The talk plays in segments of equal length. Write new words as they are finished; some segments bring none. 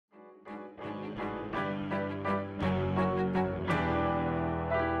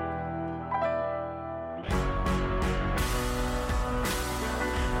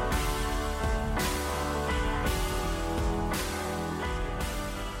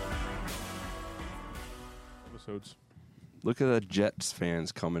episodes. Look at the Jets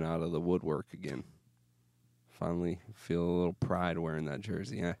fans coming out of the woodwork again. Finally feel a little pride wearing that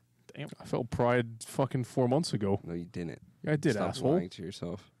jersey. Yeah. Damn, I felt pride fucking 4 months ago. No, you didn't. Yeah, I did, Stop asshole. lying to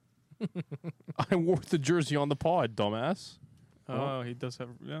yourself. I wore the jersey on the pod, dumbass. Oh, he does have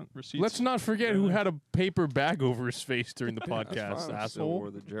receipts. Let's not forget who had a paper bag over his face during the That's podcast, fine. I still asshole. wore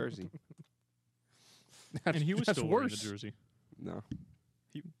the jersey. And he was That's still wearing the worse. jersey. No.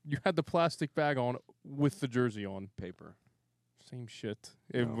 You had the plastic bag on with the jersey on. Paper. Same shit.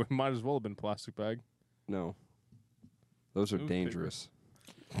 No. It might as well have been plastic bag. No. Those are It was dangerous.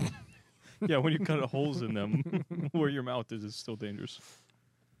 Yeah, when you cut holes in them where your mouth is, it's still dangerous.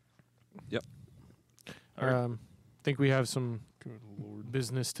 Yep. All right. Think we have some Good lord.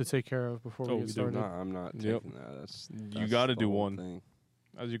 business to take care of before Oh, we we get do. started. No, I'm not Yep. taking that. That's You got to the do whole one. thing.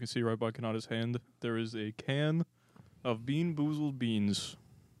 As you can see right by Kanata's hand, there is a can of Bean Boozled beans.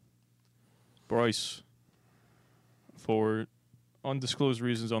 Bryce, for undisclosed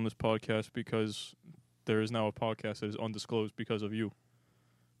reasons on this podcast, because there is now a podcast that is undisclosed because of you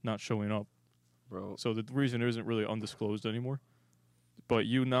not showing up. Bro. So the reason isn't really undisclosed anymore. But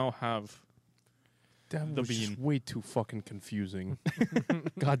you now have That the was just bean. way too fucking confusing.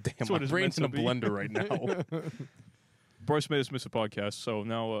 God damn, That's my what it's brain's in a meant to be. blender right now. Bryce made us miss a podcast, so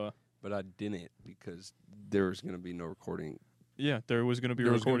now But I didn't because there was going to be no recording. yeah, there was going to be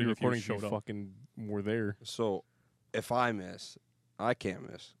There a was going to recording be if you recording if you showed up. fucking were there. So if I miss, I can't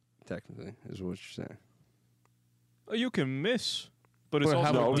miss, technically, is what you're saying. Oh, you can miss, but it's But also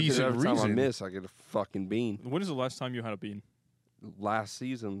have a No, because decent every time I reason. miss, I get a fucking bean. When is the last time you had a bean? Last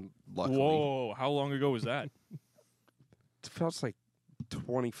season, luckily. Whoa, how long ago was that? It felt like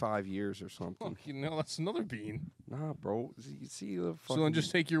 25 years or something. You know, that's another bean. Nah, bro. You see the fucking... So then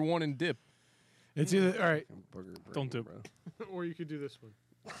just take your one and dip. It's either all right, booger brain, Don't do- bro. or you could do this one.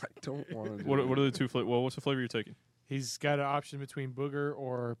 I don't want to do What are the two flavors? Well, what's the flavor you're taking? He's got an option between booger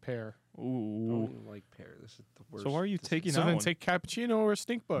or pear. I don't Ooh. even like pear. This is the worst. So why are you This is taking So that then one? take cappuccino or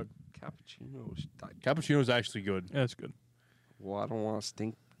stink bug. cappuccinos? Cappuccino's actually good. Yeah, that's good. Well, I don't want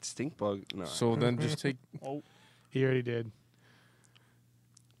stink bug. No. So then just take... Oh, He already did.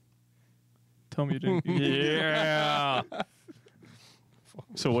 tell me you didn't. Yeah.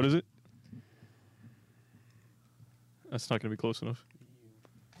 So what is it? That's not going to be close enough.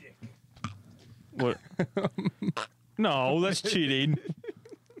 What? No, that's cheating.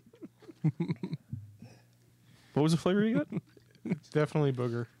 What was the flavor you got? It's definitely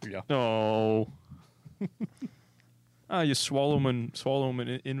booger. Yeah. No. You swallow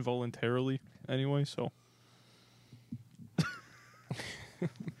them involuntarily anyway, so.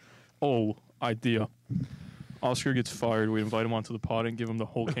 Oh, idea. Oscar gets fired. We invite him onto the pod and give him the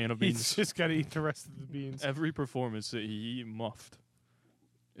whole can of He's beans. just got to eat the rest of the beans. Every performance that he muffed,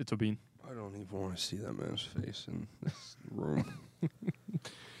 it's a bean. I don't even want to see that man's face in this room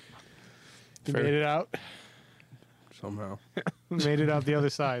He made it out. somehow. Made it out the other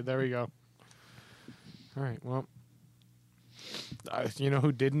side. There we go. All right. Well, you know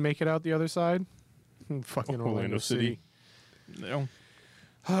who didn't make it out the other side? Fucking Orlando City. No.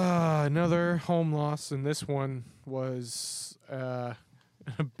 Another home loss, and this one was an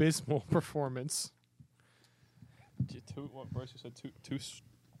abysmal performance. What Bryce, you said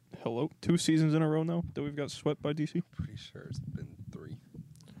two seasons in a row now that we've got swept by DC? Pretty sure it's been 3.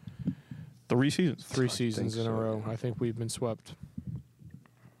 3 seasons. 3 I seasons think in a so, row. yeah. I think we've been swept.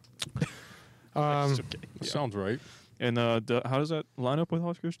 That's okay. Yeah. Sounds right. And how does that line up with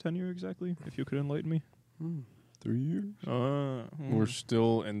Oscar's tenure exactly? If you could enlighten me. 3 years? We're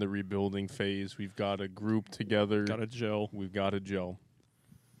still in the rebuilding phase. We've got a group together. got to gel. We've got to gel.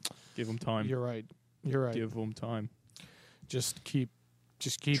 Give them time. You're right. You're right. Give them time. Just keep.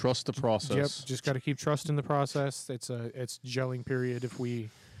 Trust the process. Yep. Just got to keep trusting the process. It's gelling period. If we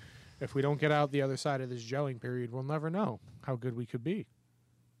don't get out the other side of this gelling period, we'll never know how good we could be.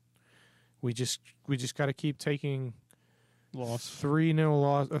 We just got to keep taking Loss. 3-0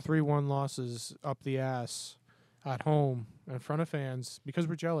 loss or 3-1 losses up the ass at home in front of fans because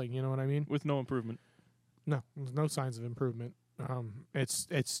we're gelling. You know what I mean? With no improvement. No, there's no signs of improvement. It's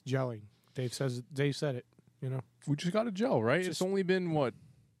gelling. Dave said it. You know, We just got to gel, right? Just- It's only been, what,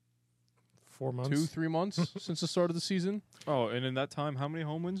 4 months. 2-3 months since the start of the season? Oh, and in that time, how many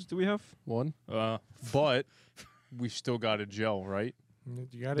home wins do we have? 1. But we still got to gel, right?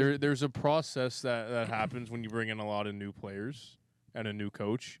 You got it. There's a process that happens when you bring in a lot of new players and a new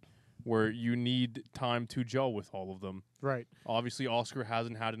coach where you need time to gel with all of them. Right. Obviously, Oscar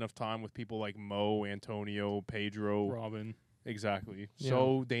hasn't had enough time with people like Mo, Antonio, Pedro. Robin. Exactly. Yeah.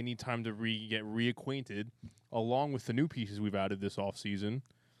 So they need time to get reacquainted along with the new pieces we've added this offseason.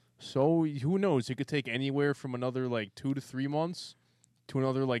 So who knows? It could take anywhere from another 2 to 3 months to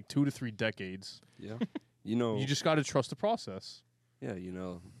another 2 to 3 decades. Yeah. You You just got to trust the process. yeah,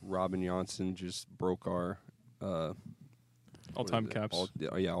 Robin Johnson just broke our All-time caps.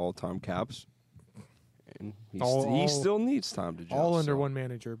 all-time caps. And he All- still needs time to gel. All under so. one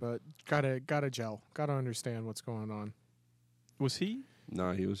manager, but gotta gel. Gotta understand what's going on. Was he?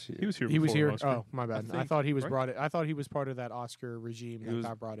 No, he was here. He was here. He was before here. Oscar. Oh, my bad. I think, thought he was right? brought. I thought he was part of that Oscar regime He that was-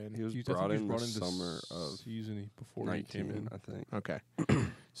 got brought in. He was I think brought he was in brought the in summer this of season before he came 19, in. I think. Okay,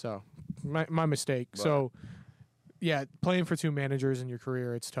 so my mistake. But- So yeah, playing for two managers in your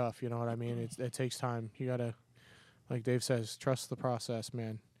career, it's tough. You know what I mean? It takes time. You gotta, like Dave says, trust the process,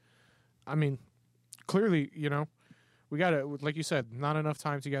 man. I mean, clearly, we gotta, like you said, not enough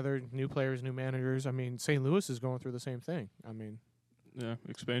time together. New players, new managers. I mean, St. Louis is going through the same thing. I mean, Yeah,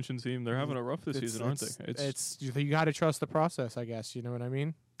 expansion team. They're having it rough this season, aren't they? It's you got to trust the process, I guess. You know what I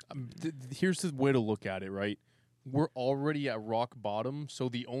mean? Here's the way to look at it, right? We're already at rock bottom, so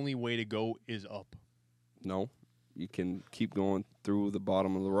the only way to go is up. No, you can keep going through the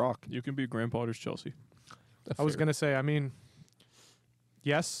bottom of the rock. You can be Graham Potter's Chelsea. I was gonna say, I mean,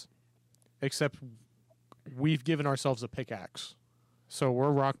 yes, except we've given ourselves a pickaxe. So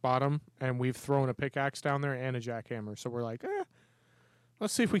we're rock bottom, and we've thrown a pickaxe down there and a jackhammer. So we're like,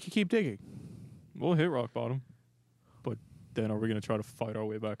 let's see if we can keep digging. We'll hit rock bottom, but then are we going to try to fight our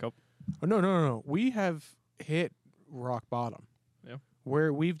way back up? Oh, no. We have hit rock bottom. Yeah.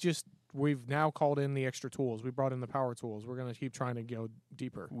 Where we've now called in the extra tools. We brought in the power tools. We're gonna keep trying to go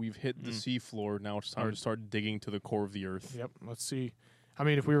deeper. We've hit the sea floor. Now it's time to start digging to the core of the earth. Yep. Let's see. I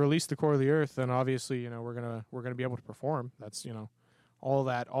mean, if we release the core of the earth, then obviously, we're gonna be able to perform. That's all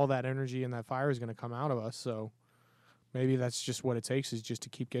that energy and that fire is gonna come out of us. So maybe that's just what it takes, is just to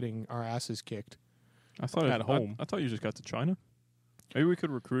keep getting our asses kicked. I thought At home. I thought you just got to China. Maybe we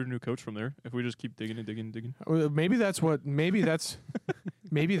could recruit a new coach from there if we just keep digging and digging and digging. Maybe that's what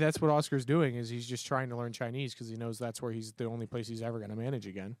Oscar's doing, is he's just trying to learn Chinese because he knows that's where he's the only place he's ever gonna manage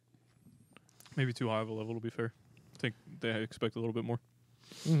again. Maybe too high of a level, to be fair. I think they expect a little bit more.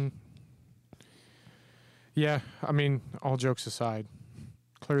 Mm-hmm. Yeah, I mean, all jokes aside,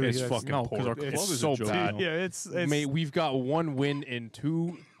 clearly It's that's- fucking No, 'cause poor. our club It's is a so joke bad. now. Yeah, it's Mate, we've got one win in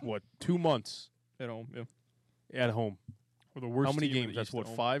 2 months At home, yeah. at home. We're the worst. How many team in games? the That's East at what,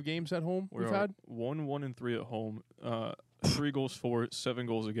 home. 5 games at home We're we've had? 1-1-3 at home. 3 goals for, 7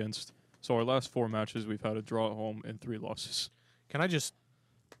 goals against. So our last 4 matches, we've had a draw at home and 3 losses. Can I just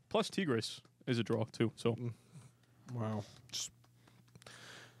Plus Tigres is a draw too. So wow,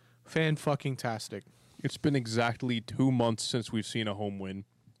 fan-fucking-tastic. It's been exactly 2 months since we've seen a home win,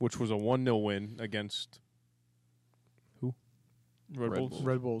 which was a 1-0 win against Red Red Bulls. Bulls.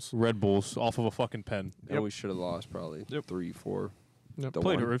 Red Bulls. Red Bulls off of a fucking pen. And we should have lost probably 3-4. Yep. to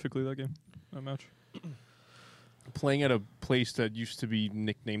Played 1. horrifically that game, that match. Playing at a place that used to be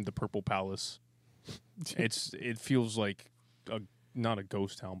nicknamed the Purple Palace. It feels like not a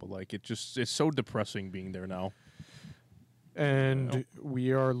ghost town, but it's so depressing being there now. And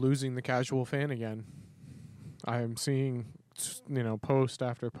we are losing the casual fan again. I am seeing, post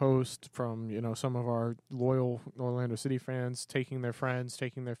after post from, some of our loyal Orlando City fans taking their friends,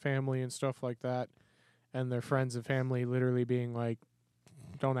 taking their family and stuff like that. And their friends and family literally being like,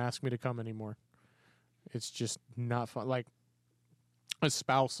 don't ask me to come anymore. It's just not fun. Like, a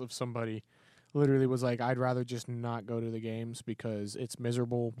spouse of somebody literally was like, I'd rather just not go to the games because it's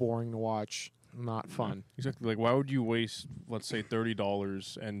miserable, boring to watch, not fun. Exactly. Like, why would you waste, let's say,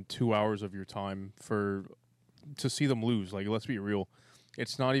 $30 and 2 hours of your time to see them lose? Like, let's be real.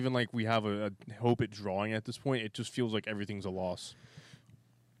 It's not even like we have a hope at drawing at this point. It just feels like everything's a loss.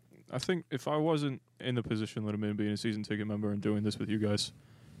 I think if I wasn't in the position that I'm in, being a season ticket member and doing this with you guys,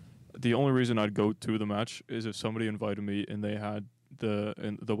 the only reason I'd go to the match is if somebody invited me and they had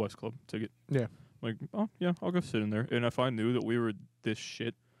the West Club ticket. Yeah. Like, oh yeah, I'll go sit in there. And if I knew that we were this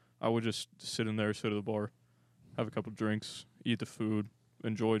shit, I would just sit in there, sit at the bar, have a couple drinks, eat the food,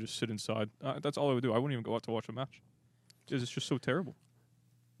 enjoy, just sit inside. That's all I would do. I wouldn't even go out to watch a match. It's just so terrible.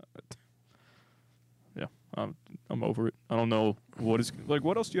 Yeah, I'm over it. I don't know what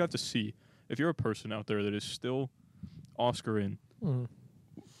else do you have to see if you're a person out there that is still Oscar in? Mm.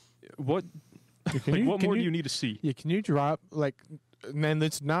 What what more do you need to see? Yeah, can you drop and then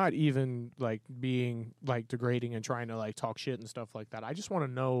it's not even like being like degrading and trying to like talk shit and stuff like that. I just want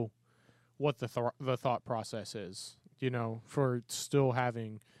to know what the thought process is, for still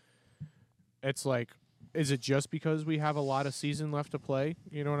having. It's like, is it just because we have a lot of season left to play?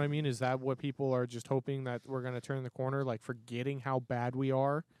 You know what I mean? Is that what people are just hoping that we're going to turn the corner, like forgetting how bad we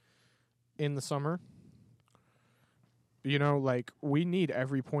are in the summer? You know, like, we need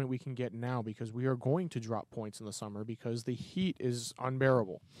every point we can get now because we are going to drop points in the summer because the heat is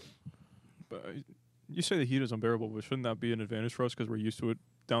unbearable. But you say the heat is unbearable, but shouldn't that be an advantage for us because we're used to it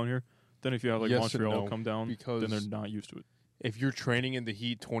down here? Then if you have like Yes and Montreal no, come down, because then they're not used to it. if you're training in the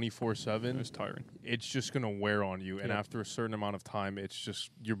heat 24/7, It's tiring. it's just gonna wear on you, and Yep. after a certain amount of time, it's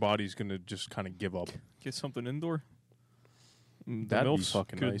just your body's gonna just kind of give up. Get something indoor. The That'd be MILFs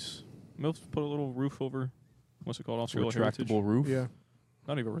fucking could- nice. MILFs put a little roof over. What's it called? Australia Heritage? Retractable roof. Yeah.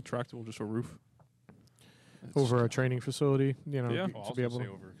 Not even retractable, just a roof. It's- Over a training facility, you know, Yeah. Oh, I to was be gonna able say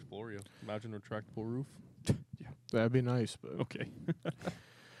to. over Exploria. Imagine a retractable roof. That'd be nice, but Okay.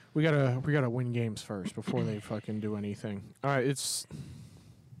 we gotta win games first before they fucking do anything. All right,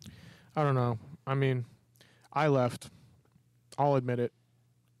 I don't know. I mean, I left. I'll admit it.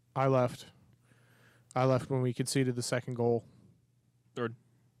 I left when we conceded the second goal.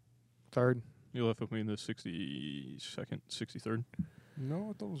 Third. You left with me in the 62nd, 63rd. No,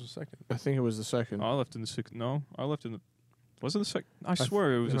 I thought it was a second. I think it was the second. I left in the sixth. No, I left in the. Was it the second? I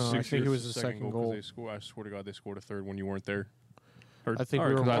swear it was no, the I 60th. think it was the second 'cause goal. They I swear to God, they scored a third when you weren't there. I think we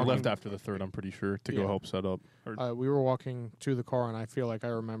were Because I walking- left after the third. I'm pretty sure to go Yeah. help set up. We were walking to the car, and I feel like I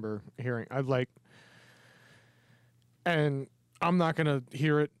remember hearing. I'd like, and I'm not gonna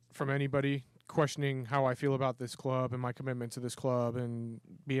hear it from anybody questioning how I feel about this club and my commitment to this club and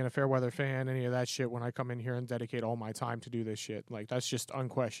being a fair weather fan, any of that shit. When I come in here and dedicate all my time to do this shit, like, that's just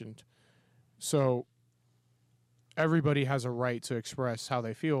unquestioned. So everybody has a right to express how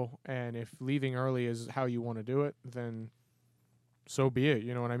they feel, and if leaving early is how you want to do it, then so be it.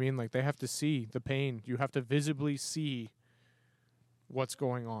 You know what I mean? Like, they have to see the pain. You have to visibly see what's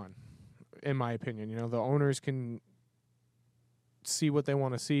going on, in my opinion. You know, the owners can see what they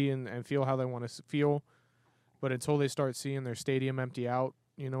want to see and feel how they want to feel, but until they start seeing their stadium empty out,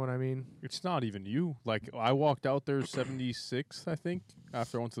 you know what I mean? It's not even you. Like, I walked out there 76, I think,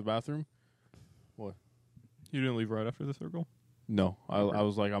 after I went to the bathroom. You didn't leave right after the third goal? No, I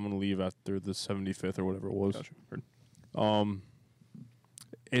was like, I'm gonna leave after the 75th or whatever it was. Gotcha. Heard.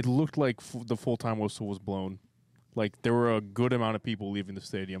 It looked like the full-time whistle was blown. Like, there were a good amount of people leaving the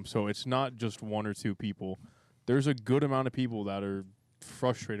stadium, so it's not just one or two people. There's a good amount of people that are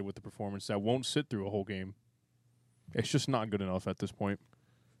frustrated with the performance that won't sit through a whole game. It's just not good enough at this point.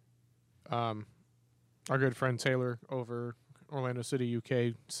 Our good friend Taylor over Orlando City,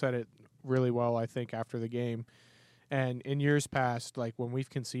 UK, said it really well, I think, after the game. And in years past, like, when we've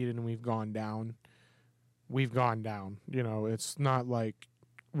conceded and we've gone down. You know, it's not like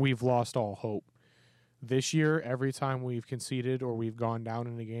we've lost all hope. This year, every time we've conceded or we've gone down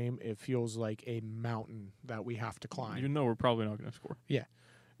in a game, it feels like a mountain that we have to climb. You know we're probably not going to score.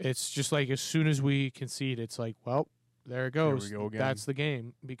 It's just like, as soon as we concede, it's like, well, there it goes. There we go again. That's the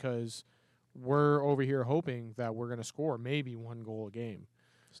game, because we're over here hoping that we're going to score maybe one goal a game.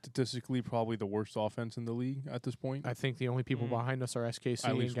 Statistically, probably the worst offense in the league at this point. I think the only people behind us are SKC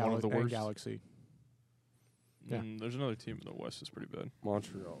At least and, one of the and worst. Galaxy. Yeah. There's another team in the West that's pretty bad.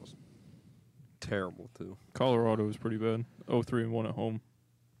 Montreal's terrible too. Colorado is pretty bad. 0-3-1 at home.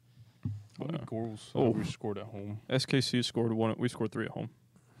 How many goals Oh. we scored at home? SKC scored one. We scored 3 at home.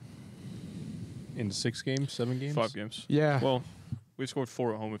 In 6 games, 7 games? 5 games. Yeah. Well, we scored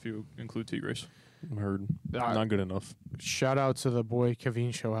 4 at home if you include Tigres. I heard. Uh, Not good enough. Shout out to the boy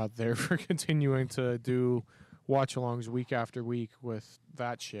Kevin Show out there for continuing to do watch-alongs week after week with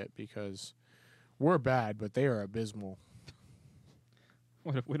that shit, because we're bad, but they are abysmal.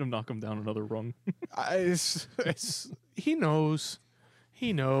 Way to knock them down another rung. He knows.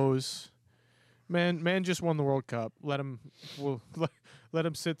 He knows. Man just won the World Cup. Let him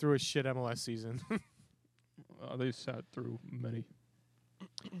sit through a shit MLS season. They sat through many.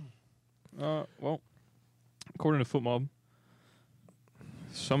 Well, according to FootMob,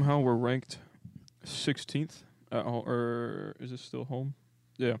 somehow we're ranked 16th at home, or is this still home?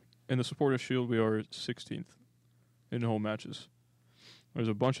 Yeah, in the Supporters Shield, we are 16th in home matches. There's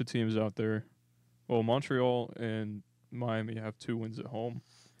a bunch of teams out there. Well, Montreal and Miami have 2 wins at home.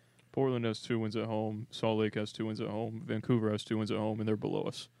 Portland has 2 wins at home. Salt Lake has 2 wins at home. Vancouver has 2 wins at home, and they're below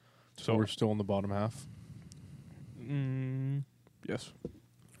us. So we're still in the bottom half Yes.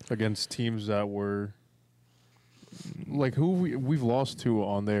 against teams that were like who we've lost to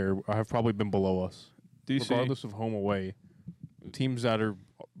on there have probably been below us, DC. regardless of home away. Teams that are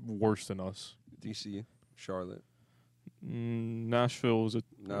worse than us. DC, Charlotte, Nashville is a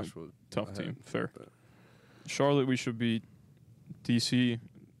Nashville. tough ahead, team. Fair. but- Charlotte, we should beat. DC,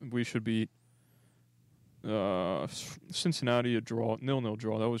 we should beat. Cincinnati, a draw, 0-0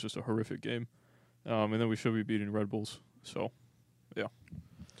 draw. That was just a horrific game. And then we should be beating Red Bulls. So,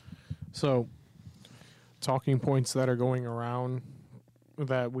 So talking points that are going around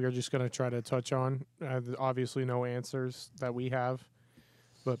that we are just going to try to touch on. Obviously, no answers that we have,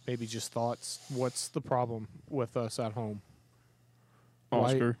 but maybe just thoughts. What's the problem with us at home?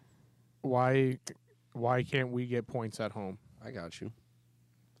 Oscar. Why can't we get points at home? I got you.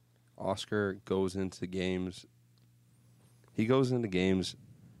 Oscar goes into games. He goes into games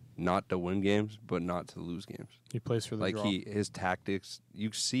not to win games, but not to lose games. He plays for the Like draw. his tactics,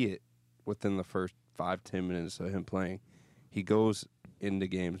 you see it within the first 5-10 minutes of him playing. He goes into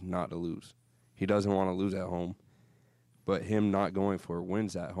games not to lose. He doesn't want to lose at home, but him not going for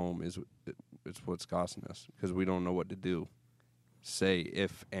wins at home is what's costing us because we don't know what to do. Say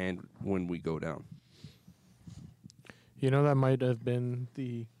if and when we go down. You know, that might have been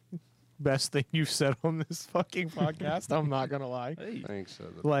the best thing you've said on this fucking podcast. I'm not gonna lie. Hey. Thanks.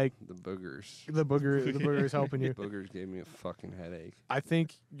 Like the boogers. the booger is helping you. Boogers gave me a fucking headache. I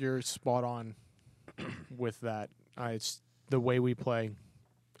think you're spot on with that. It's the way we play,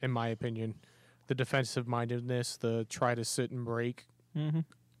 in my opinion. The defensive mindedness, the try to sit and break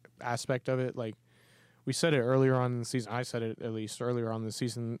aspect of it. Like we said it earlier on in the season. I said it at least earlier on in the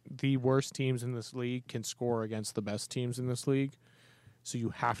season. The worst teams in this league can score against the best teams in this league. So you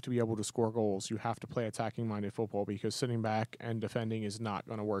have to be able to score goals. You have to play attacking-minded football because sitting back and defending is not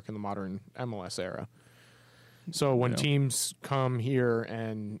going to work in the modern MLS era. So when teams come here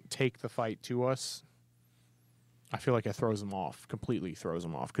and take the fight to us, I feel like it throws them off, completely throws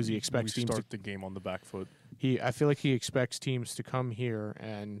them off because he expects we teams start the game on the back foot. I feel like he expects teams to come here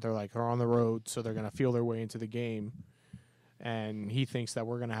and they're on the road, so they're going to feel their way into the game. And he thinks that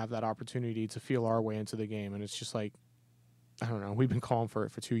we're going to have that opportunity to feel our way into the game. And it's just like, I don't know. We've been calling for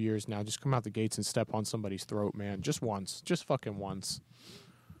it for 2 years now. Just come out the gates and step on somebody's throat, man. Just once. Just fucking once.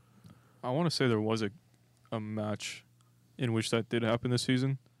 I want to say there was a match in which that did happen this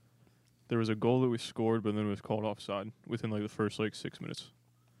season. There was a goal that we scored, but then it was called offside within the first 6 minutes.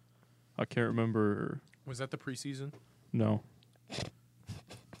 I can't remember. Was that the preseason? No.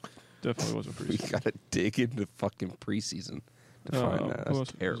 Definitely wasn't We preseason. gotta dig into fucking preseason to find that. who That's else-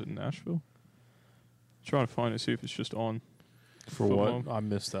 was terrible. it Nashville? Trying to find it, see if it's just on. For Football. what? I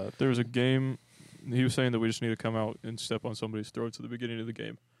missed that. There was a game. He was saying that we just need to come out and step on somebody's throats at the beginning of the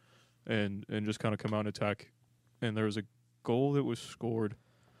game, and just kind of come out and attack. And there was a goal that was scored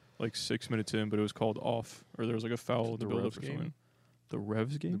 6 minutes in, but it was called off, or there was a foul in the The build-up Revs or game? something. The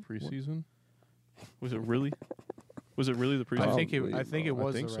Revs The game? preseason? Was it really? Was it really the preseason? I think it Probably, was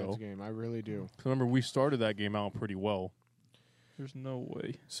think the Reds so. game. I really do. 'Cause remember, we started that game out pretty well. There's no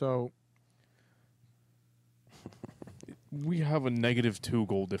way. So We have a -2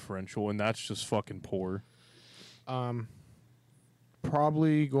 goal differential, and that's just fucking poor.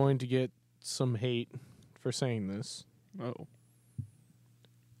 probably going to get some hate for saying this. Oh.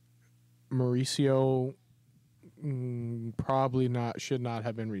 Mauricio probably should not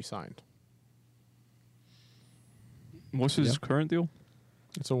have been re-signed. What's his Yeah. current deal?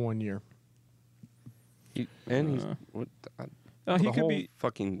 It's a 1 year. And he's Uh, what? he the could whole be.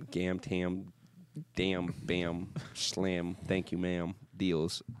 fucking damn, bam, slam, thank you, ma'am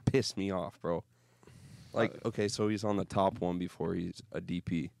deals pissed me off, bro. Okay, so he's on the top one before he's a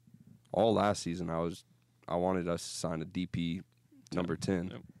DP. All last season, I wanted us to sign a DP number 10.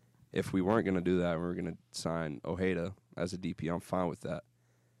 Yep. If we weren't going to do that, we were going to sign Ojeda as a DP. I'm fine with that.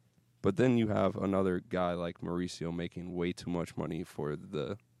 But then you have another guy like Mauricio making way too much money for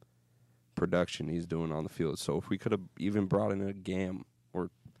the production he's doing on the field. So if we could have even brought in a GAM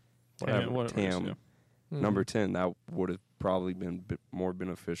or whatever, whatever it is, TAM, yeah. number 10, that would have probably been more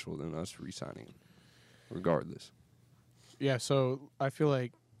beneficial than us re-signing him, regardless. Yeah, so I feel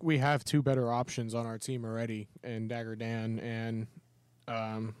like we have two better options on our team already, in Dagger Dan and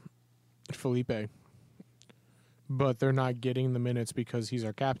Felipe. But they're not getting the minutes because he's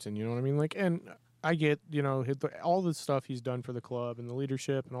our captain, you know what I mean? And I get, all the stuff he's done for the club and the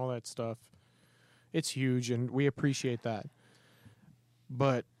leadership and all that stuff. It's huge, and we appreciate that.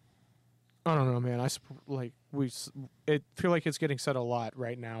 But I don't know, man. I feel like it's getting said a lot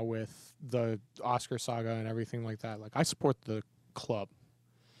right now with the Oscar saga and everything like that. I support the club.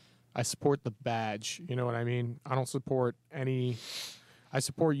 I support the badge. You know what I mean? I don't support any. I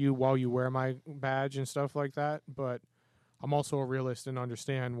support you while you wear my badge and stuff like that. But I'm also a realist and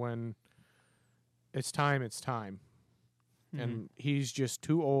understand when it's time. It's time. And he's just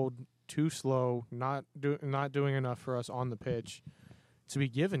too old, too slow, not doing enough for us on the pitch to be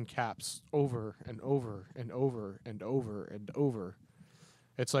given caps over and over and over and over and over.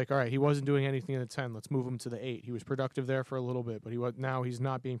 It's all right, he wasn't doing anything in the 10. Let's move him to the 8. He was productive there for a little bit, but now he's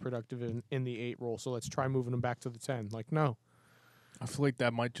not being productive in the 8 role, so let's try moving him back to the 10. No. I feel like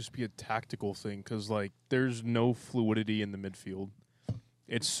that might just be a tactical thing because, like, there's no fluidity in the midfield.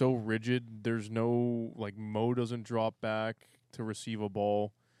 It's so rigid. There's no, like, Mo doesn't drop back to receive a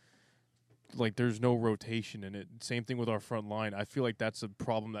ball. Like, there's no rotation in it. Same thing with our front line. I feel like that's a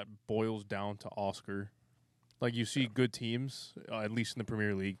problem that boils down to Oscar. Like, you see good teams, at least in the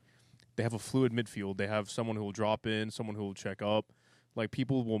Premier League, they have a fluid midfield. They have someone who will drop in, someone who will check up. Like,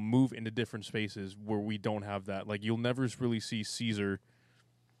 people will move into different spaces where we don't have that. Like, you'll never really see Caesar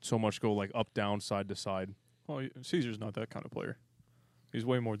so much go, like, up, down, side to side. Well, Caesar's not that kind of player. He's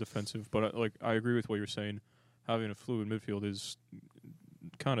way more defensive. But, I agree with what you're saying. Having a fluid midfield is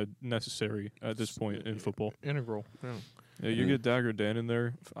kind of necessary at this point in football. Integral. Yeah. Yeah, you get Dagger Dan in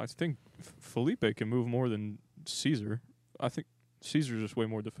there. I think Felipe can move more than Caesar. I think Caesar's just way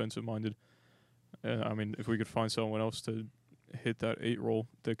more defensive-minded. I mean, if we could find someone else to hit that 8 role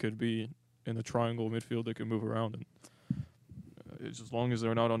that could be in the triangle midfield that could move around, and it's as long as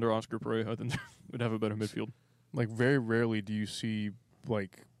they're not under Oscar Pereira, then we'd have a better midfield. Like, very rarely do you see,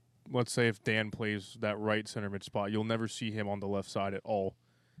 like, let's say if Dan plays that right center mid spot, you'll never see him on the left side at all.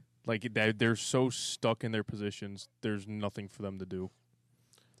 Like, they're so stuck in their positions, there's nothing for them to do.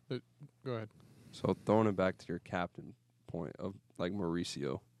 Go ahead. So throwing it back to your captain point of, like,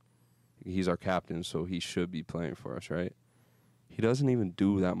 Mauricio. He's our captain, so he should be playing for us, right? He doesn't even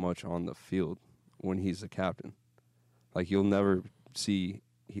do that much on the field when he's the captain. Like, you'll never see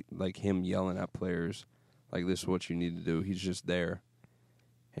him yelling at players, like, this is what you need to do. He's just there.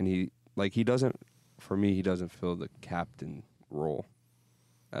 And he doesn't fill the captain role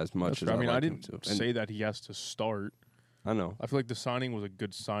as much as I I didn't say that he has to start. I know. I feel like the signing was a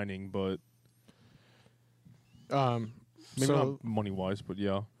good signing, but maybe so, not money-wise, but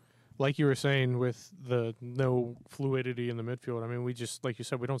yeah. like you were saying, with the no fluidity in the midfield, I mean, we just, like you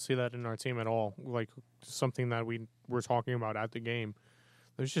said, we don't see that in our team at all. Like, something that we were talking about at the game.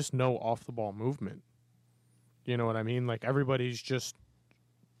 There's just no off-the-ball movement. You know what I mean? Like, everybody's just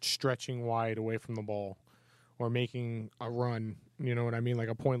stretching wide away from the ball or making a run, you know what I mean? Like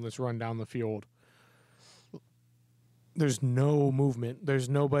a pointless run down the field. There's no movement. There's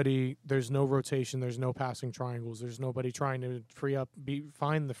nobody. There's no rotation. There's no passing triangles. There's nobody trying to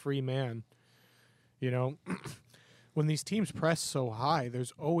find the free man. You know, when these teams press so high,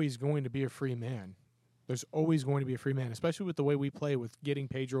 there's always going to be a free man. There's always going to be a free man, especially with the way we play with getting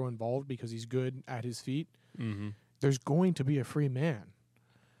Pedro involved because he's good at his feet. Mm-hmm. There's going to be a free man.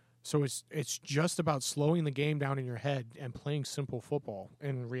 So it's just about slowing the game down in your head and playing simple football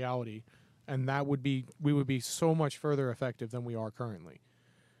in reality. And we would be so much further effective than we are currently.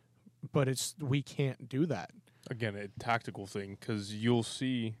 But we can't do that. Again, a tactical thing, because you'll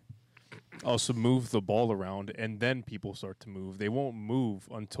see us move the ball around, and then people start to move. They won't move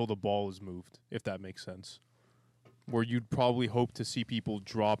until the ball is moved, if that makes sense. Where you'd probably hope to see people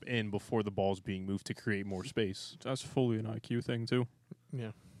drop in before the ball's being moved to create more space. That's fully an IQ thing, too.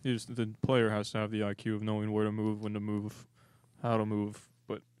 Yeah. The player has to have the IQ of knowing where to move, when to move, how to move.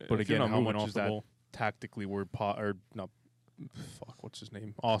 But again, how much is that tactically where what's his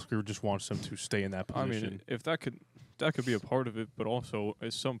name? Oscar just wants them to stay in that position. I mean, if that could be a part of it, but also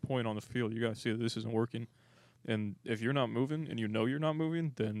at some point on the field, you got to see that this isn't working. And if you're not moving and you know you're not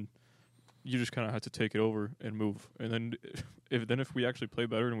moving, then you just kind of have to take it over and move. And then if we actually play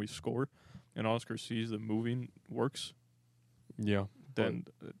better and we score, and Oscar sees that moving works, yeah, then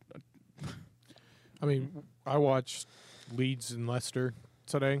I mean, I watched Leeds and Leicester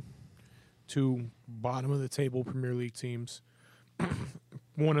today, 2 bottom of the table Premier League teams.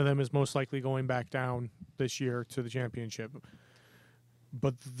 One of them is most likely going back down this year to the Championship.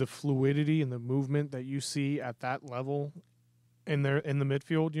 But the fluidity and the movement that you see at that level in the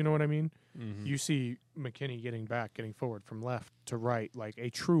midfield, you know what I mean? Mm-hmm. You see McKinney getting forward from left to right, like a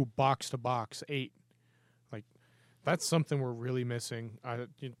true box-to-box 8. Like, that's something we're really missing.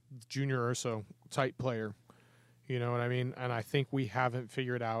 Junior Urso type player. You know what I mean? And I think we haven't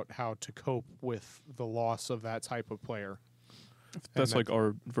figured out how to cope with the loss of that type of player. That's like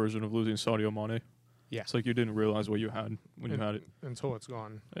our version of losing Sadio Mane. Yeah. It's like you didn't realize what you had when you had it. Until it's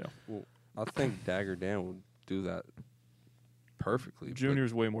gone. Yeah. Well, I think Dagger Dan would do that perfectly.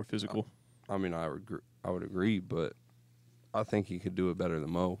 Junior's way more physical. I mean, I would agree, but I think he could do it better than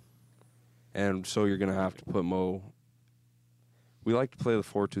Mo. And so you're going to have to put Mo. We like to play the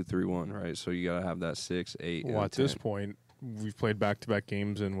 4-2-3-1, right? So you got to have that 6, 8. Well, at 10. this point, we've played back-to-back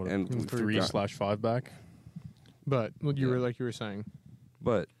games and 3/5 back. But you were saying.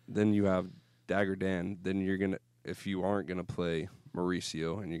 But then you have Dagger Dan. Then you're gonna, if you aren't gonna play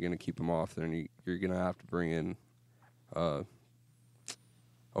Mauricio and you're gonna keep him off, then you're gonna have to bring in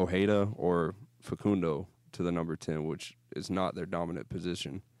Ojeda or Facundo to the number 10, which is not their dominant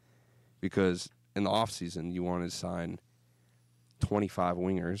position. Because in the offseason, you want to sign 25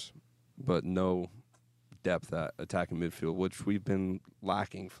 wingers, but no depth at attacking midfield, which we've been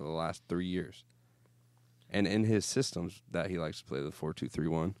lacking for the last 3 years. And in his systems that he likes to play, the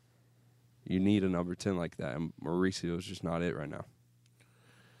 4-2-3-1, you need a number 10 like that. And Mauricio's just not it right now.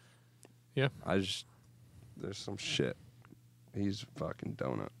 Yeah. There's some shit. He's a fucking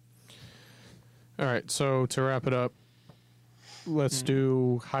donut. All right, so to wrap it up, let's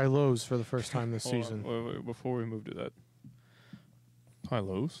do high lows for the first time this Hold on, season. wait, before we move to that. High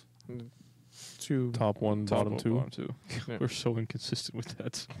lows. To Top one, Top bottom one, two. Bottom two. Yeah. We're so inconsistent with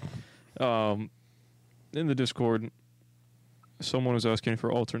that. In the Discord, someone was asking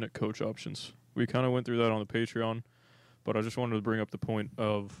for alternate coach options. We kind of went through that on the Patreon, but I just wanted to bring up the point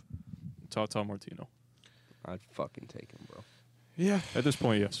of Tata Martino. I'd fucking take him, bro. yeah, At this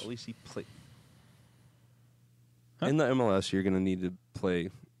point, yes. At least he played. Huh? In the MLS, you're going to need to play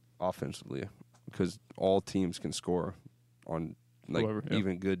offensively because all teams can score on like Whoever, yeah.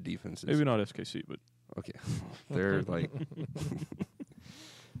 even good defenses. Maybe not SKC, but Okay. They're like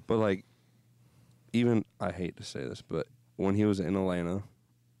but like even I hate to say this, but when he was in Atlanta,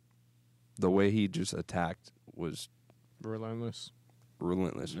 the way he just attacked was relentless.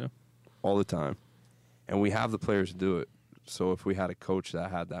 relentless yeah. all the time. And we have the players to do it. So if we had a coach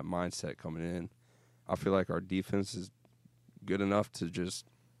that had that mindset coming in, I feel like our defense is good enough to just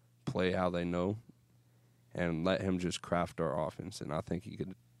play how they know and let him just craft our offense. And I think he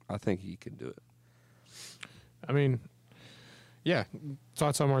could do it. I mean, yeah,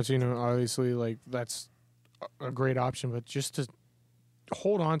 Tata Martino, obviously, like, that's a great option, but just to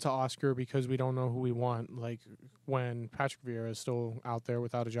hold on to Oscar because we don't know who we want, like, when Patrick Vieira is still out there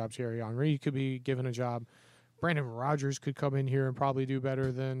without a job, Thierry Henry could be given a job. Brandon Rogers could come in here and probably do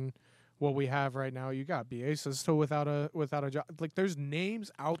better than what we have right now. You got Bielsa still without a job. Like, there's names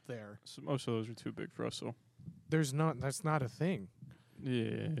out there. So most of those are too big for us, so. That's not a thing. Yeah.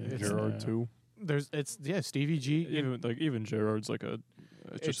 It's- Gerard too. Stevie G. Even Gerard's like just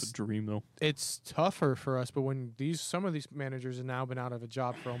a It's- dream though. It's tougher for us, but when some of these managers have now been out of a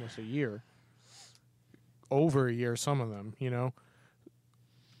job for almost a year, over a year, some of them,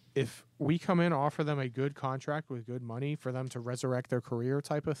 if we come in, offer them a good contract with good money for them to resurrect their career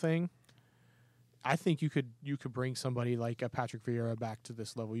type of thing, I think you could bring somebody like a Patrick Vieira back to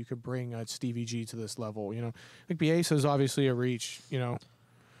this level. You could bring a Stevie G to this level. Like Bielsa is obviously a reach,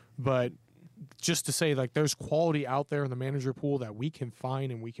 but just to say, like, there's quality out there in the manager pool that we can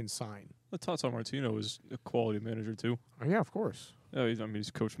find and we can sign. The Tata Martino is a quality manager too. Oh, yeah, of course. Yeah,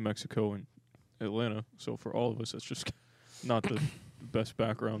 he's coached Mexico and Atlanta, so for all of us, that's just not the best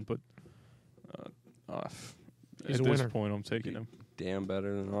background. But He's at a this winner. point, I'm taking him. Damn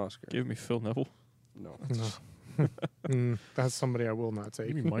better than Oscar. Give me Phil Neville. No. No. That's somebody I will not take.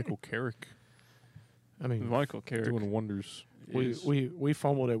 Maybe Michael Carrick I mean, Michael Carrick. doing wonders. we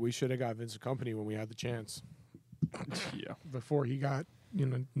fumbled it. We should have got Vincent Company when we had the chance Yeah. before he got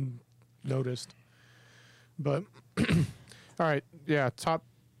noticed. But all right, yeah, top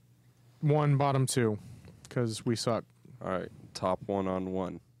one, bottom two, because we suck. All right. Top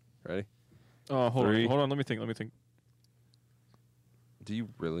 1-on-1. Ready? Hold Three. on. Let me think. Do you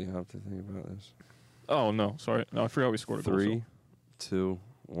really have to think about this? Oh no, sorry. No, I forgot we scored a goal. 3, 2,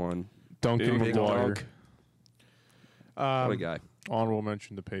 1. Duncan Big McGuire. dog. What a guy. Honorable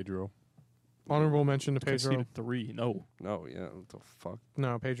mention to Pedro. Honorable mention to Pedro. Conceded 3. No. No, yeah. What the fuck?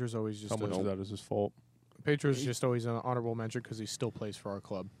 No, Pedro's always just How much of that is his fault? Pedro's just always an honorable mention because he still plays for our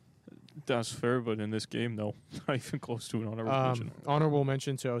club. That's fair, but in this game, no. Not even close to an honorable mention. Honorable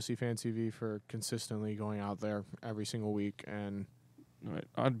mention to OC Fan TV for consistently going out there every single week and Right.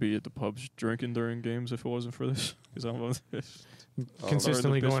 I'd be at the pubs drinking during games if it wasn't for this. Because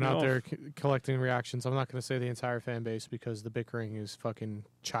consistently piss going me out off. there collecting reactions. I'm not going to say the entire fan base because the bickering is fucking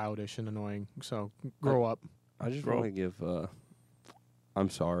childish and annoying. So grow up. I just Bro. want to give I'm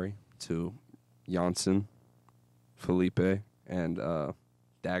sorry to Janssen, Felipe, and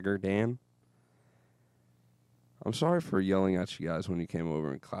Dagger Dan. I'm sorry for yelling at you guys when you came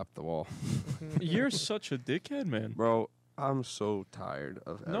over and clapped the wall. You're such a dickhead, man. Bro, I'm so tired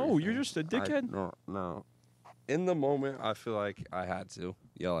of No, you're everything. just a dickhead. No. In the moment, I feel like I had to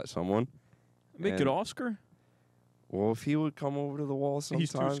yell at someone. Make it And- Oscar. Well, if he would come over to the wall He's too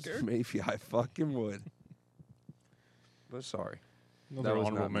sometimes, scared? maybe I fucking would. But sorry. Another was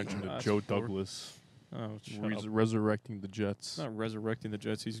honorable not me. mention to That's Joe forward. Douglas. Oh, shut up. Resurrecting the Jets. It's not resurrecting the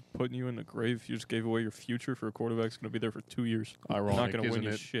Jets. He's putting you in the grave. You just gave away your future for a quarterback that's going to be there for 2 years. Ironic, not going to isn't win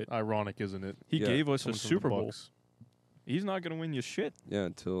you it? shit. Ironic, isn't it? He Yeah. gave us a Coming from the Super Bowl. Bucks. He's not going to win you shit. Yeah,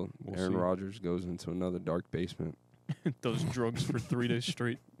 until We'll Aaron see. Rodgers goes into another dark basement. Does drugs for 3 days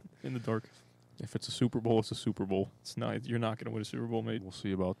straight in the dark. If it's a Super Bowl, it's a Super Bowl. It's not. You're not going to win a Super Bowl, mate. We'll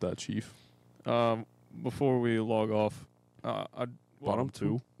see about that, Chief. Before we log off, Bottom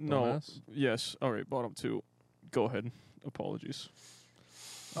two? No. Dumbass? Yes. All right. Bottom two. Go ahead. Apologies.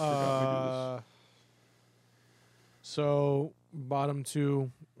 Forgot we do So bottom two,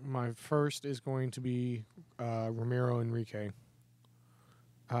 my first is going to be Ramiro Enrique.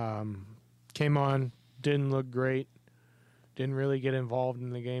 Came on, didn't look great, didn't really get involved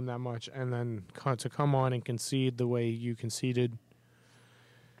in the game that much, and then to come on and concede the way you conceded.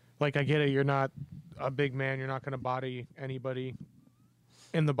 Like, I get it, you're not a big man, you're not going to body anybody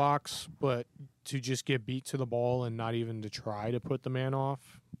in the box, but to just get beat to the ball and not even to try to put the man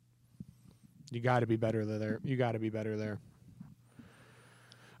off, you got to be better there. You got to be better there.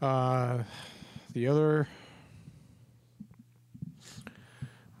 The other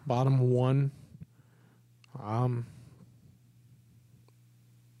bottom one,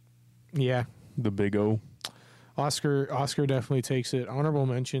 yeah, The Big O. Oscar definitely takes it. Honorable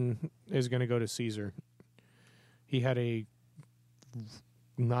mention is going to go to Caesar. He had a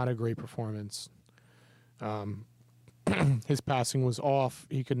not a great performance. His passing was off.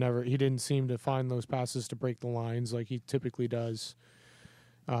 He didn't seem to find those passes to break the lines like he typically does.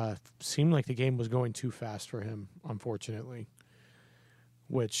 Seemed like the game was going too fast for him, unfortunately.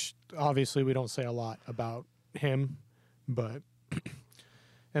 Which obviously we don't say a lot about him, but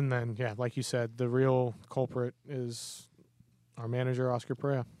and then yeah, like you said, the real culprit is our manager Oscar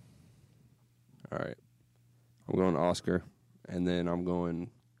Perea. All right. I'm going Oscar, and then I'm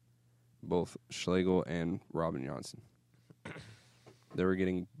going both Schlegel and Robin Johnson. They were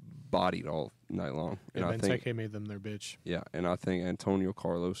getting bodied all night long. And I think, Benteke made them their bitch. yeah, and I think Antonio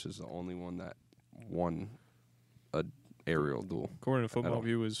Carlos is the only one that won a aerial duel. According to Football all.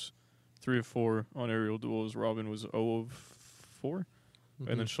 View, was 3 of 4 on aerial duels. Robin was 0 of 4,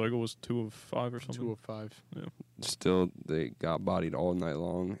 and then Schlegel was 2 of 5 or something. 2 of 5. Still, they got bodied all night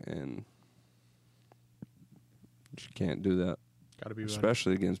long, and you can't do that, Got to be better.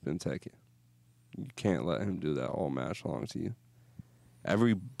 especially against Benteke. You can't let him do that all match long to you.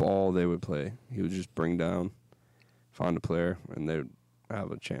 Every ball they would play, he would just bring down, find a player, and they would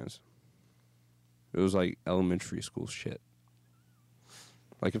have a chance. It was like elementary school shit.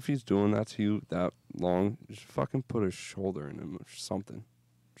 Like, if he's doing that to you that long, just fucking put a shoulder in him or something.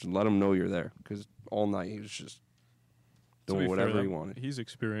 Just let him know you're there. Because all night he was just To be doing fair, whatever he wanted. He's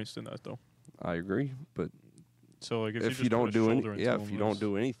experienced in that though. I agree, but So like if you don't do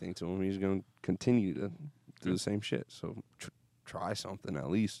anything to him, he's going to continue to do the same shit. So try something at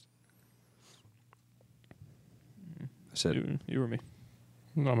least. I said, you or me.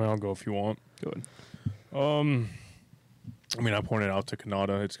 I mean, I'll go if you want. Go ahead. I mean, I pointed out to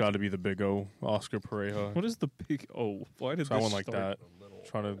Kanata. It's got to be the Big O, Oscar Pereira. What is the big O? Why did So I this went like start? that,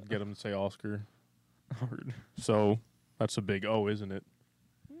 trying to get him to say Oscar. Hard. So that's a big O, isn't it?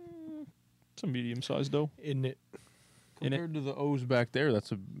 It's a medium sized O. Isn't it? In it. Compared to the O's back there,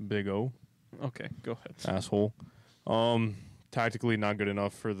 that's a big O. Okay, go ahead. Asshole. Tactically not good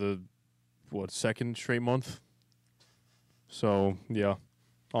enough for the second straight month. So yeah,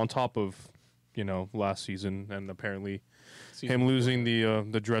 on top of last season and apparently him losing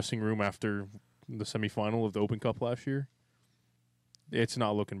the dressing room after the semifinal of the Open Cup last year. It's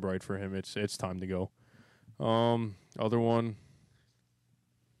not looking bright for him. It's time to go. Other one,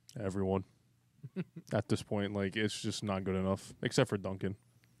 everyone. At this point, like, it's just not good enough. Except for Duncan.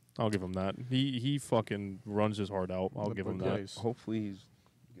 I'll give him that. He fucking runs his heart out. I'll give him that. hopefully he's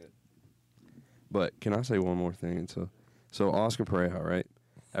good. But can I say one more thing? So Oscar Pereira, right?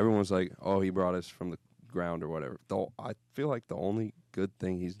 Everyone's like, oh, he brought us from the ground or whatever. Though I feel like the only good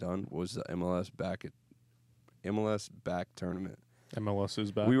thing he's done was the MLS back tournament. MLS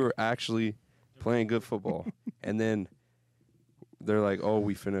is back. We were actually playing good football, and then they're like, "Oh,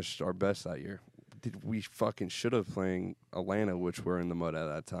 we finished our best that year." We fucking should have playing Atlanta, which were in the mud at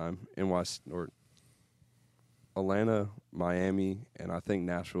that time. Atlanta, Miami, and I think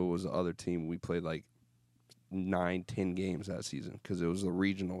Nashville was the other team. We played like 9-10 games that season because it was the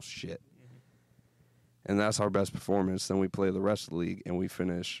regional shit. And that's our best performance. Then we play the rest of the league, and we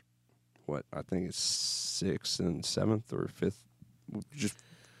finish, I think it's 6th and 7th or 5th. We just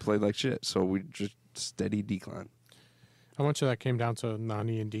played like shit. So we just steady decline. How much of that came down to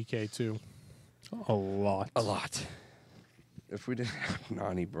Nani and DK too? a lot. A lot. If we didn't have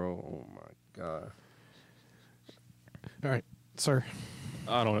Nani, bro, oh my God. All right, sir.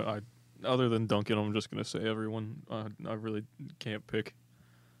 I don't know. Other than Duncan, I'm just gonna say everyone. I really can't pick.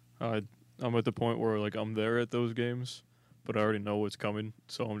 I'm at the point where like I'm there at those games, but I already know what's coming,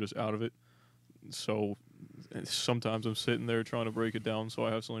 so I'm just out of it. So sometimes I'm sitting there trying to break it down so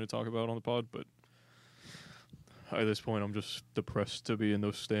I have something to talk about on the pod, but at this point I'm just depressed to be in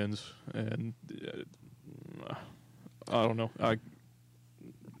those stands, and I don't know.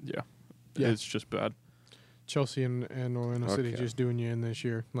 Yeah, it's just bad. Chelsea and Orlando City Okay. just doing you in this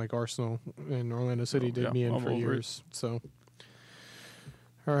year, like Arsenal and Orlando City Oh, did yeah, me in I'm for over years. So,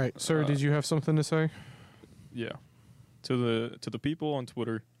 all right, sir, did you have something to say? Yeah, to the people on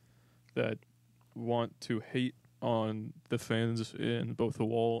Twitter that want to hate on the fans in both the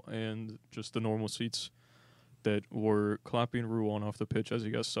wall and just the normal seats that were clapping Ruan off the pitch as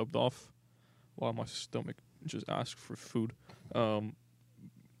he got subbed off while my stomach just asked for food.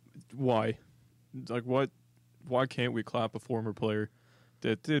 Why? Like, what? Why can't we clap a former player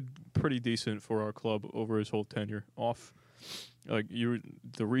that did pretty decent for our club over his whole tenure off? Like,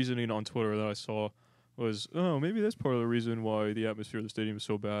 the reasoning on Twitter that I saw was, oh, maybe that's part of the reason why the atmosphere of the stadium is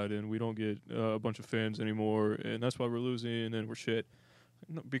so bad and we don't get a bunch of fans anymore, and that's why we're losing and we're shit.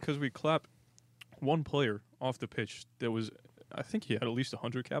 No, because we clapped one player off the pitch that was, I think he had at least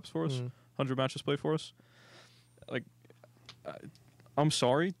 100 caps for us, 100 matches played for us. Like, I'm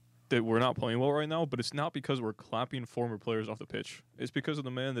sorry that we're not playing well right now, but it's not because we're clapping former players off the pitch. It's because of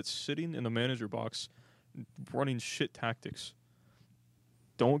the man that's sitting in the manager box running shit tactics.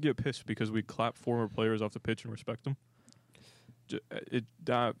 Don't get pissed because we clap former players off the pitch and respect them.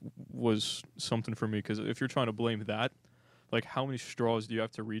 That was something for me, because if you're trying to blame that, like, how many straws do you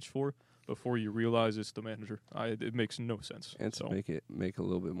have to reach for before you realize it's the manager? It makes no sense. And to make a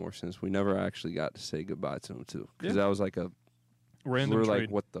little bit more sense, we never actually got to say goodbye to him too, because Yeah. that was like a Random we're trade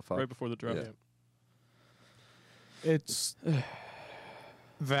like, what the fuck? right before the draft. Yeah. It's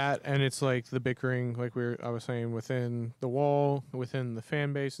that, and it's like the bickering, like I was saying, within the wall, within the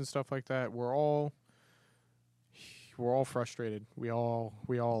fan base and stuff like that. We're all frustrated. We all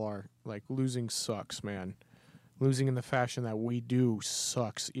are. Like, losing sucks, man. Losing in the fashion that we do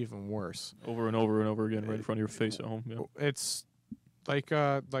sucks even worse. Over and over and over again, right in front of your face at home. Yeah. It's like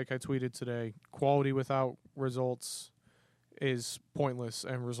I tweeted today, quality without results is pointless,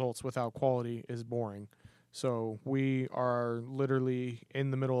 and results without quality is boring. So we are literally in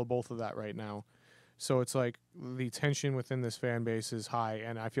the middle of both of that right now. So it's like the tension within this fan base is high,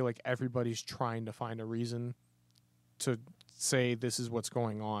 and I feel like everybody's trying to find a reason to say this is what's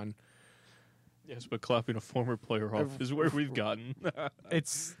going on. Yes, but clapping a former player off is where we've gotten.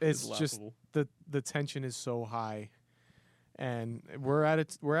 It's just laughable. the tension is so high, and we're at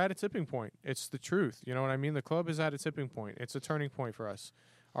a tipping point. It's the truth. You know what I mean? The club is at a tipping point. It's a turning point for us.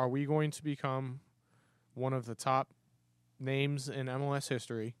 Are we going to become one of the top names in MLS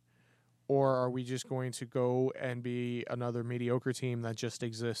history, or are we just going to go and be another mediocre team that just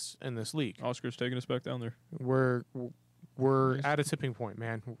exists in this league? Oscar's taking us back down there. We're at a tipping point,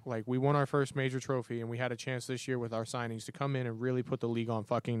 man. Like, we won our first major trophy, and we had a chance this year with our signings to come in and really put the league on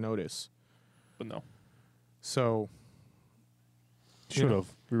fucking notice. But no. So Should have.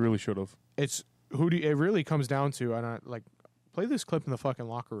 We really should have. it's it really comes down to, and play this clip in the fucking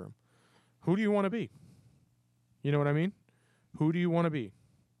locker room. Who do you want to be? You know what I mean? Who do you want to be?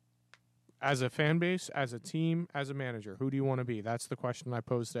 As a fan base, as a team, as a manager, who do you want to be? That's the question I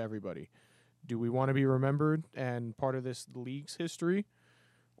pose to everybody. Do we want to be remembered and part of this league's history?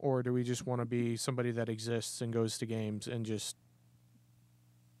 Or do we just want to be somebody that exists and goes to games and just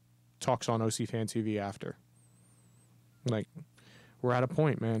talks on OC Fan TV after? Like, we're at a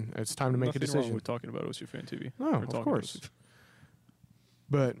point, man. It's time to make a Nothing wrong decision. with talking about OC Fan TV. No, We're of talking course. about OC.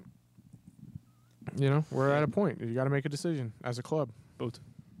 But, you know, we're at a point. You got to make a decision as a club. Both.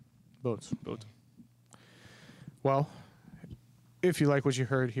 Both. Well, If you like what you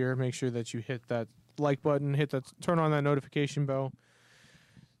heard here, make sure that you hit that like button, turn on that notification bell,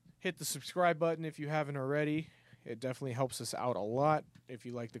 hit the subscribe button if you haven't already. It definitely helps us out a lot. If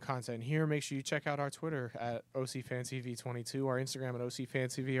you like the content here, make sure you check out our Twitter at OCFanTV22, our Instagram at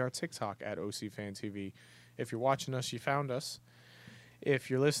OCFanTV, our TikTok at OCFanTV. If you're watching us, you found us. If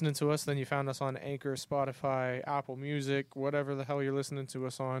you're listening to us, then you found us on Anchor, Spotify, Apple Music, whatever the hell you're listening to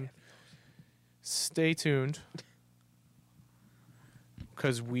us on. Stay tuned,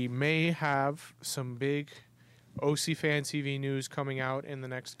 because we may have some big OC Fan TV news coming out in the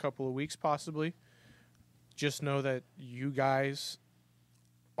next couple of weeks, possibly. Just know that you guys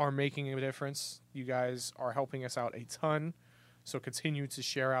are making a difference. You guys are helping us out a ton. So continue to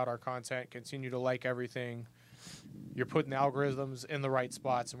share out our content. Continue to like everything. You're putting the algorithms in the right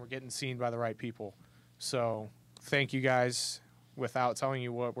spots, and we're getting seen by the right people. So thank you guys, without telling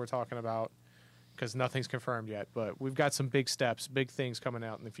you what we're talking about, because nothing's confirmed yet. But we've got some big steps, big things coming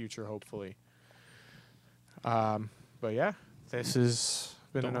out in the future, hopefully. But yeah, this has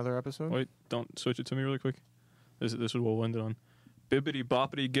been Don't- another episode. Wait, don't switch it to me really quick. This is what we'll end it on. Bibbity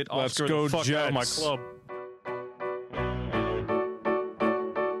boppity, get Let's Oscar go the fuck out of my Jets. club.